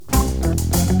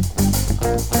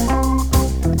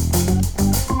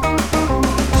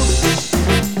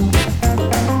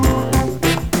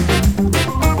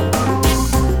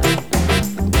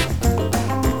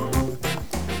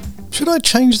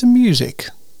change the music?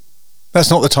 That's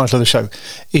not the title of the show.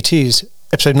 It is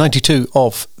episode 92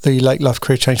 of the Late Life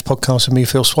Career Change podcast with me,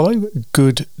 Phil Swallow.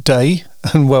 Good day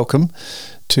and welcome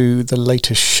to the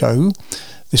latest show.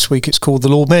 This week it's called The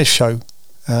Lord Mayor's Show,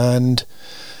 and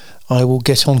I will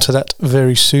get onto that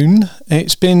very soon.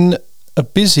 It's been a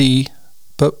busy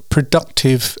but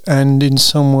productive and in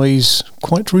some ways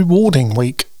quite rewarding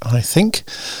week, I think.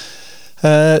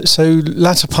 So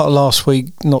latter part of last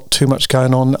week, not too much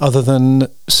going on other than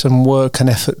some work and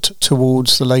effort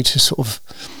towards the latest sort of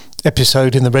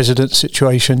episode in the resident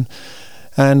situation.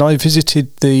 And I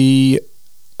visited I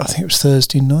think it was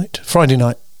Friday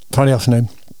afternoon,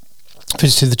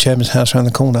 visited the chairman's house around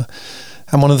the corner.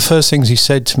 And one of the first things he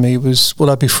said to me was, would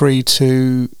I be free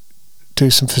to do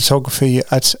some photography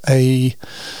at a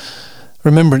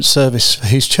remembrance service for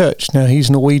his church? Now,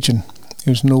 he's Norwegian. He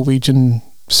was a Norwegian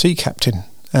sea captain,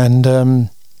 and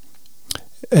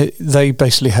they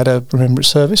basically had a remembrance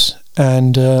service,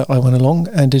 and I went along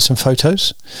and did some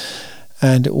photos,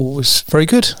 and it all was very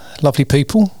good. Lovely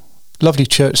people, lovely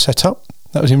church set up.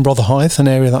 That was in Rotherhithe, an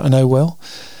area that I know well.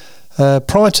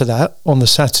 Prior to that, on the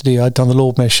Saturday, I'd done the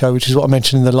Lord Mayor's Show, which is what I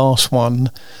mentioned in the last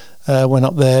one. Went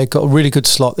up there, got a really good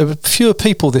slot. There were fewer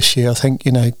people this year, I think,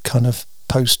 kind of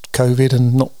post-COVID,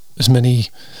 and not as many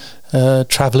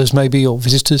travellers maybe, or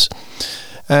visitors.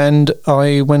 And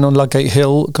I went on Ludgate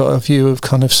Hill, got a view of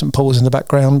kind of St Paul's in the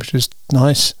background, which was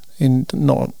nice,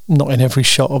 not in every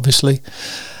shot, obviously.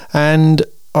 And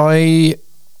it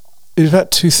was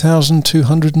about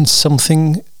 2,200 and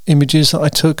something images that I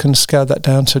took, and scaled that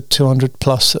down to 200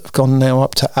 plus that have gone now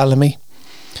up to Alamy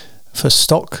for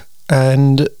stock.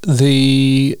 And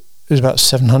there's about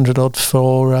 700 odd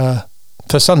for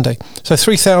Sunday. So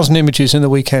 3,000 images in the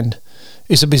weekend.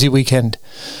 It's a busy weekend.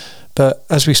 But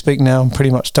as we speak now, I'm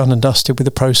pretty much done and dusted with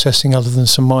the processing, other than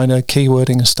some minor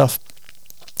keywording and stuff.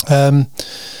 And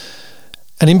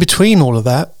in between all of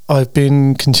that, I've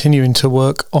been continuing to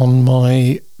work on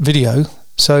my video.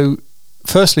 So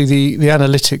firstly, the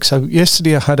analytics. So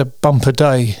yesterday I had a bumper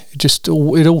day. It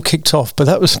all kicked off, but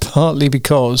that was partly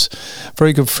because a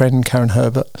very good friend, Karen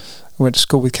Herbert, I went to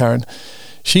school with Karen.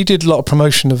 She did a lot of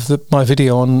promotion of my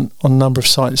video on a number of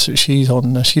sites that she's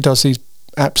on. She does these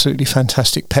absolutely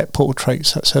fantastic pet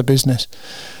portraits. That's her business.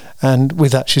 And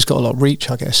with that, she's got a lot of reach,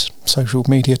 I guess, social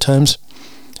media terms.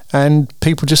 And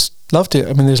people just loved it.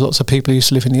 I mean, there's lots of people who used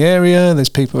to live in the area. There's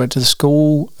people who went to the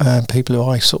school, people who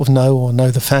I sort of know or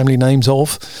know the family names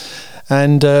of.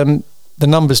 And the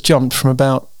numbers jumped from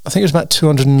I think it was about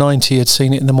 290 had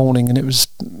seen it in the morning, and it was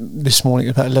this morning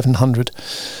about 1,100.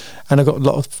 And I got a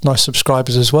lot of nice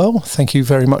subscribers as well. Thank you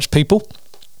very much, people.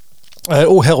 It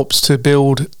all helps to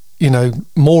build,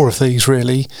 more of these,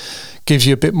 really. Gives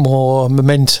you a bit more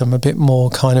momentum, a bit more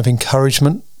kind of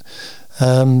encouragement.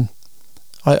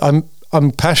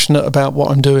 I'm passionate about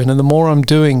what I'm doing, and the more I'm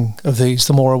doing of these,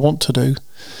 the more I want to do.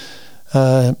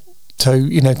 So,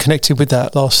 connected with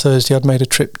that, last Thursday I'd made a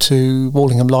trip to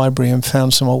Wallingham Library and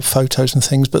found some old photos and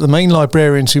things, but the main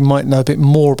librarians who might know a bit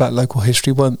more about local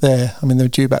history weren't there. I mean, they were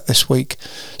due back this week.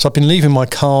 So I've been leaving my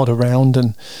card around,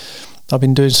 and I've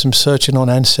been doing some searching on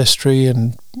Ancestry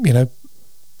and,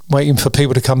 waiting for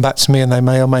people to come back to me, and they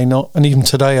may or may not. And even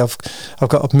today I've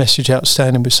got a message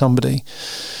outstanding with somebody.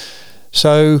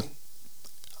 So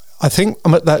I think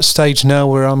I'm at that stage now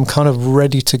where I'm kind of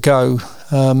ready to go.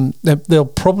 There'll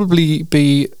probably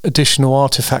be additional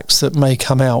artefacts that may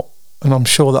come out, and I'm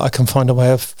sure that I can find a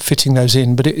way of fitting those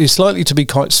in, but it's likely to be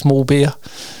quite small beer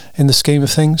in the scheme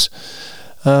of things.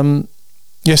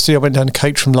 Yesterday I went down to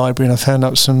Caterham Library and I found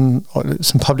out some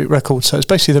public records. So it's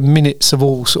basically the minutes of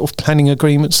all sort of planning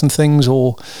agreements and things,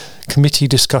 or committee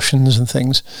discussions and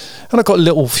things. And I got a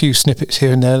little few snippets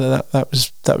here and there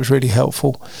that was really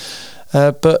helpful.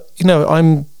 But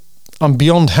I'm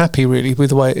beyond happy really with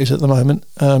the way it is at the moment.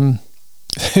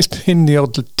 There's been the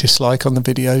odd dislike on the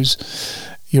videos.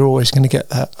 You're always going to get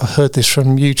that. I heard this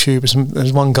from YouTube.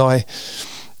 There's one guy.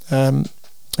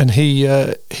 And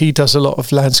he does a lot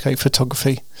of landscape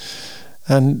photography,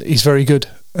 and he's very good.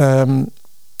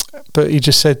 But he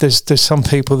just said there's some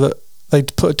people that they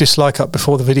put a dislike up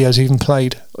before the video's even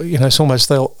played. It's almost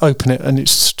they'll open it and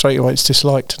it's straight away it's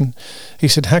disliked. And he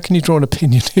said, how can you draw an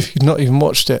opinion if you've not even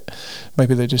watched it?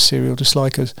 Maybe they're just serial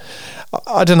dislikers.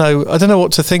 I don't know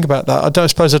what to think about that. I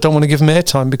suppose I don't want to give them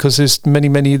airtime, because there's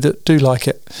many that do like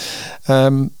it.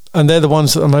 And they're the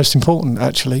ones that are most important,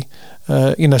 actually.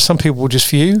 Some people will just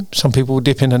view, some people will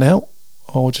dip in and out,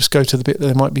 or just go to the bit that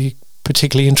they might be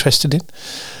particularly interested in.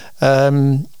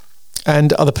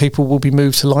 And other people will be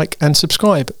moved to like and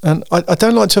subscribe. And I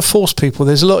don't like to force people.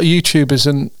 There's a lot of YouTubers,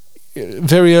 and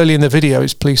very early in the video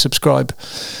it's please subscribe.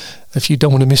 if you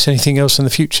don't want to miss anything else in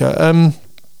the future.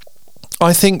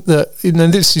 I think that,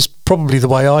 this is probably the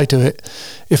way I do it.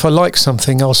 If I like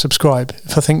something, I'll subscribe.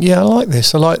 If I think, I like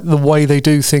this, I like the way they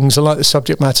do things, I like the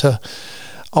subject matter,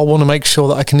 I want to make sure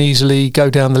that I can easily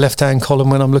go down the left-hand column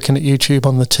when I'm looking at YouTube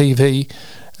on the TV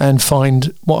and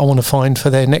find what I want to find for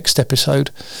their next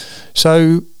episode.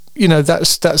 So,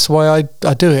 that's the way I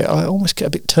do it. I almost get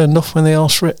a bit turned off when they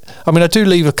ask for it. I mean, I do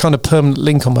leave a kind of permanent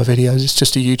link on my videos. It's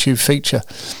just a YouTube feature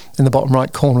in the bottom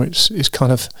right corner. It's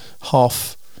kind of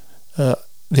half...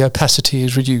 the opacity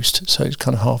is reduced, so it's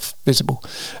kind of half visible,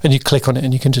 and you click on it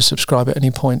and you can just subscribe at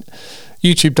any point.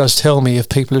 YouTube does tell me if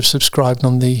people have subscribed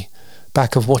on the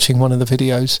back of watching one of the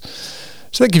videos,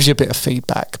 so that gives you a bit of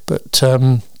feedback. But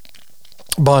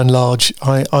by and large,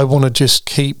 I want to just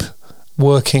keep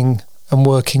working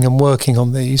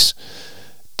on these,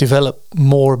 develop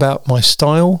more about my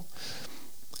style,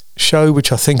 show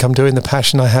which I think I'm doing, the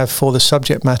passion I have for the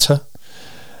subject matter,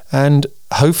 and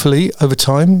hopefully over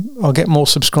time I'll get more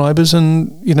subscribers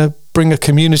and bring a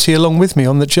community along with me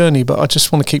on the journey. But I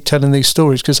just want to keep telling these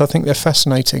stories because I think they're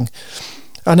fascinating.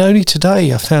 And only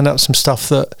today I found out some stuff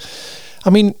that,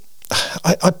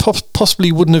 I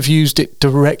possibly wouldn't have used it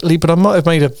directly, but I might have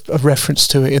made a reference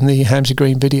to it in the Hamsey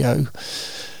Green video.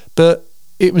 But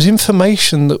it was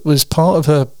information that was part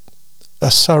of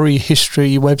a Surrey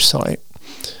history website,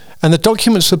 and the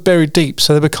documents were buried deep,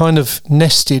 so they were kind of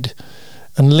nested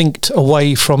and linked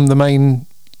away from the main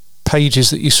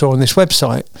pages that you saw on this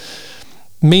website,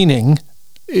 meaning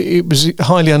it was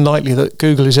highly unlikely that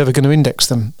Google is ever going to index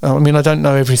them. I don't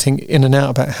know everything in and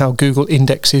out about how Google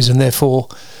indexes and therefore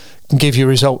can give you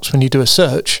results when you do a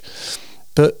search,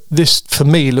 but this for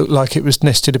me looked like it was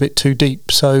nested a bit too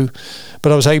deep.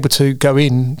 But I was able to go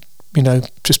in,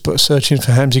 just put a search in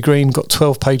for Hamsey Green, got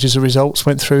 12 pages of results,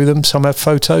 went through them. Some have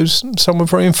photos, some were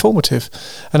very informative,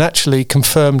 and actually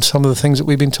confirmed some of the things that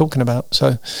we've been talking about.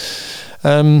 So,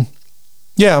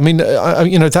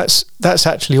 that's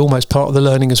actually almost part of the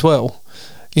learning as well.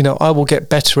 I will get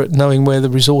better at knowing where the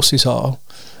resources are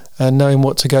and knowing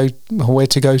where to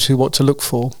go to, what to look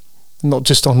for, not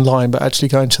just online, but actually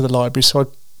going to the library. So I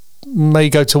may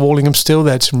go to Wallingham still.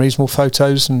 They had some reasonable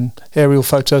photos and aerial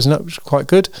photos, and that was quite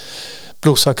good. But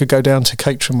also I could go down to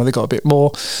Caterham where they got a bit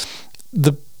more.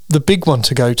 The big one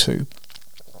to go to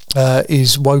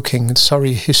is Woking,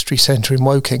 Surrey History Centre in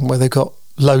Woking, where they've got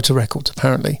loads of records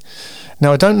apparently.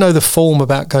 Now I don't know the form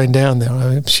about going down there.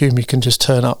 I assume you can just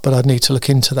turn up, but I'd need to look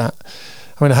into that.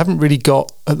 I haven't really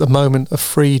got at the moment a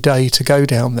free day to go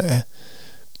down there,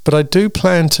 but I do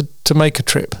plan to make a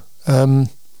trip.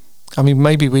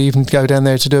 Maybe we even go down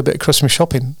there to do a bit of Christmas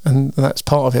shopping, and that's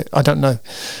part of it. I don't know,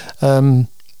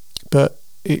 but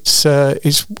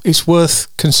it's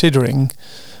worth considering.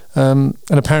 And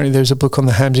apparently, there's a book on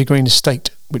the Hamsey Green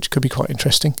estate, which could be quite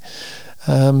interesting.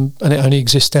 And it only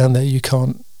exists down there. You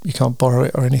can't borrow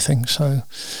it or anything. So,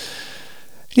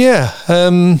 yeah.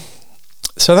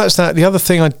 So that's that. The other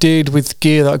thing I did with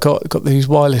gear that I got these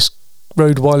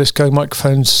Rode Wireless Go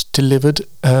microphones delivered.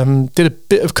 Did a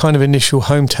bit of kind of initial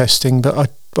home testing,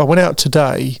 but I went out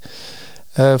today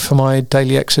for my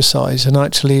daily exercise and I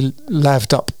actually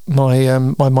laved up my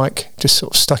my mic, just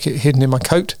sort of stuck it hidden in my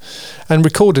coat and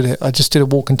recorded it. I just did a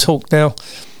walk and talk. Now,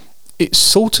 it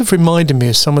sort of reminded me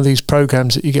of some of these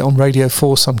programs that you get on Radio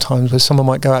 4 sometimes, where someone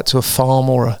might go out to a farm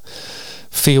or a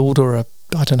field or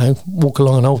walk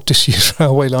along an old disused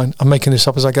railway line. I'm making this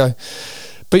up as I go.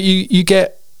 But you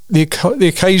get the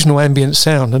occasional ambient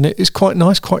sound, and it's quite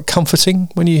nice, quite comforting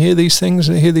when you hear these things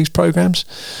and hear these programs.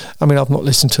 I've not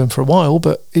listened to them for a while,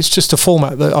 but it's just a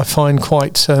format that I find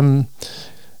quite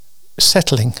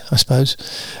settling, I suppose.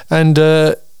 And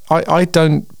I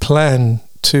don't plan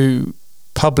to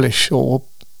publish or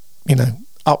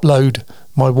upload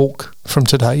my walk from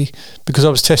today, because I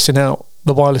was testing out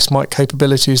the wireless mic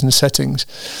capabilities and settings.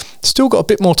 Still got a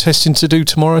bit more testing to do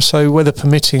tomorrow, so weather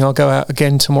permitting I'll go out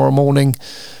again tomorrow morning.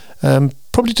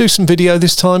 Probably do some video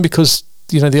this time, because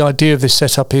the idea of this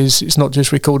setup is it's not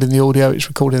just recording the audio, it's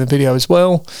recording the video as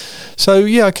well. So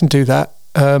yeah, I can do that,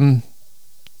 and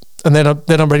then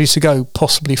I'm ready to go.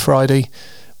 Possibly Friday,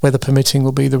 weather permitting,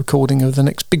 will be the recording of the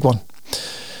next big one.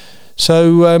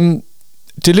 So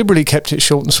deliberately kept it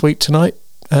short and sweet tonight.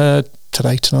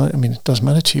 Tonight. It doesn't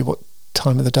matter to you what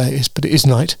time of the day it is, but it is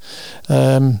night.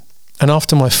 And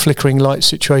after my flickering light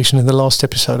situation in the last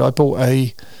episode, I bought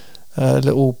a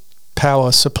little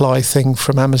power supply thing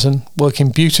from Amazon, working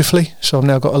beautifully. So I've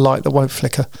now got a light that won't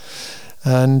flicker,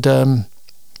 and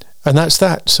that's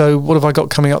that. So what have I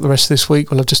got coming up the rest of this week?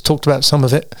 Well, I've just talked about some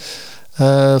of it.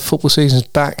 Football season's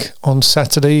back on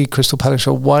Saturday. Crystal Palace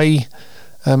away.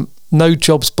 No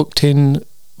jobs booked in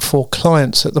for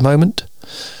clients at the moment,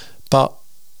 but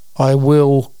I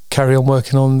will carry on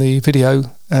working on the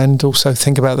video and also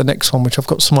think about the next one, which I've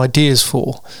got some ideas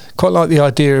for. Quite like the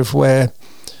idea of where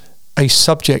a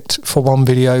subject for one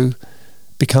video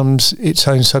becomes its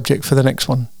own subject for the next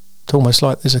one. It's almost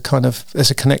like there's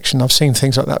a connection. I've seen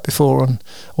things like that before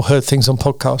or heard things on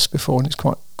podcasts before, and it's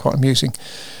quite amusing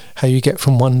how you get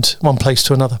from one place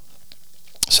to another.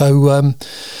 So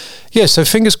so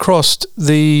fingers crossed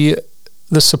the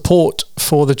support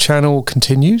for the channel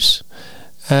continues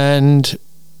and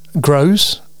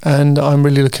grows, and I'm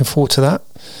really looking forward to that.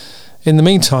 In the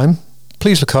meantime,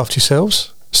 please look after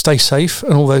yourselves, stay safe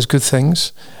and all those good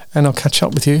things, and I'll catch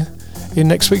up with you in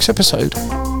next week's episode.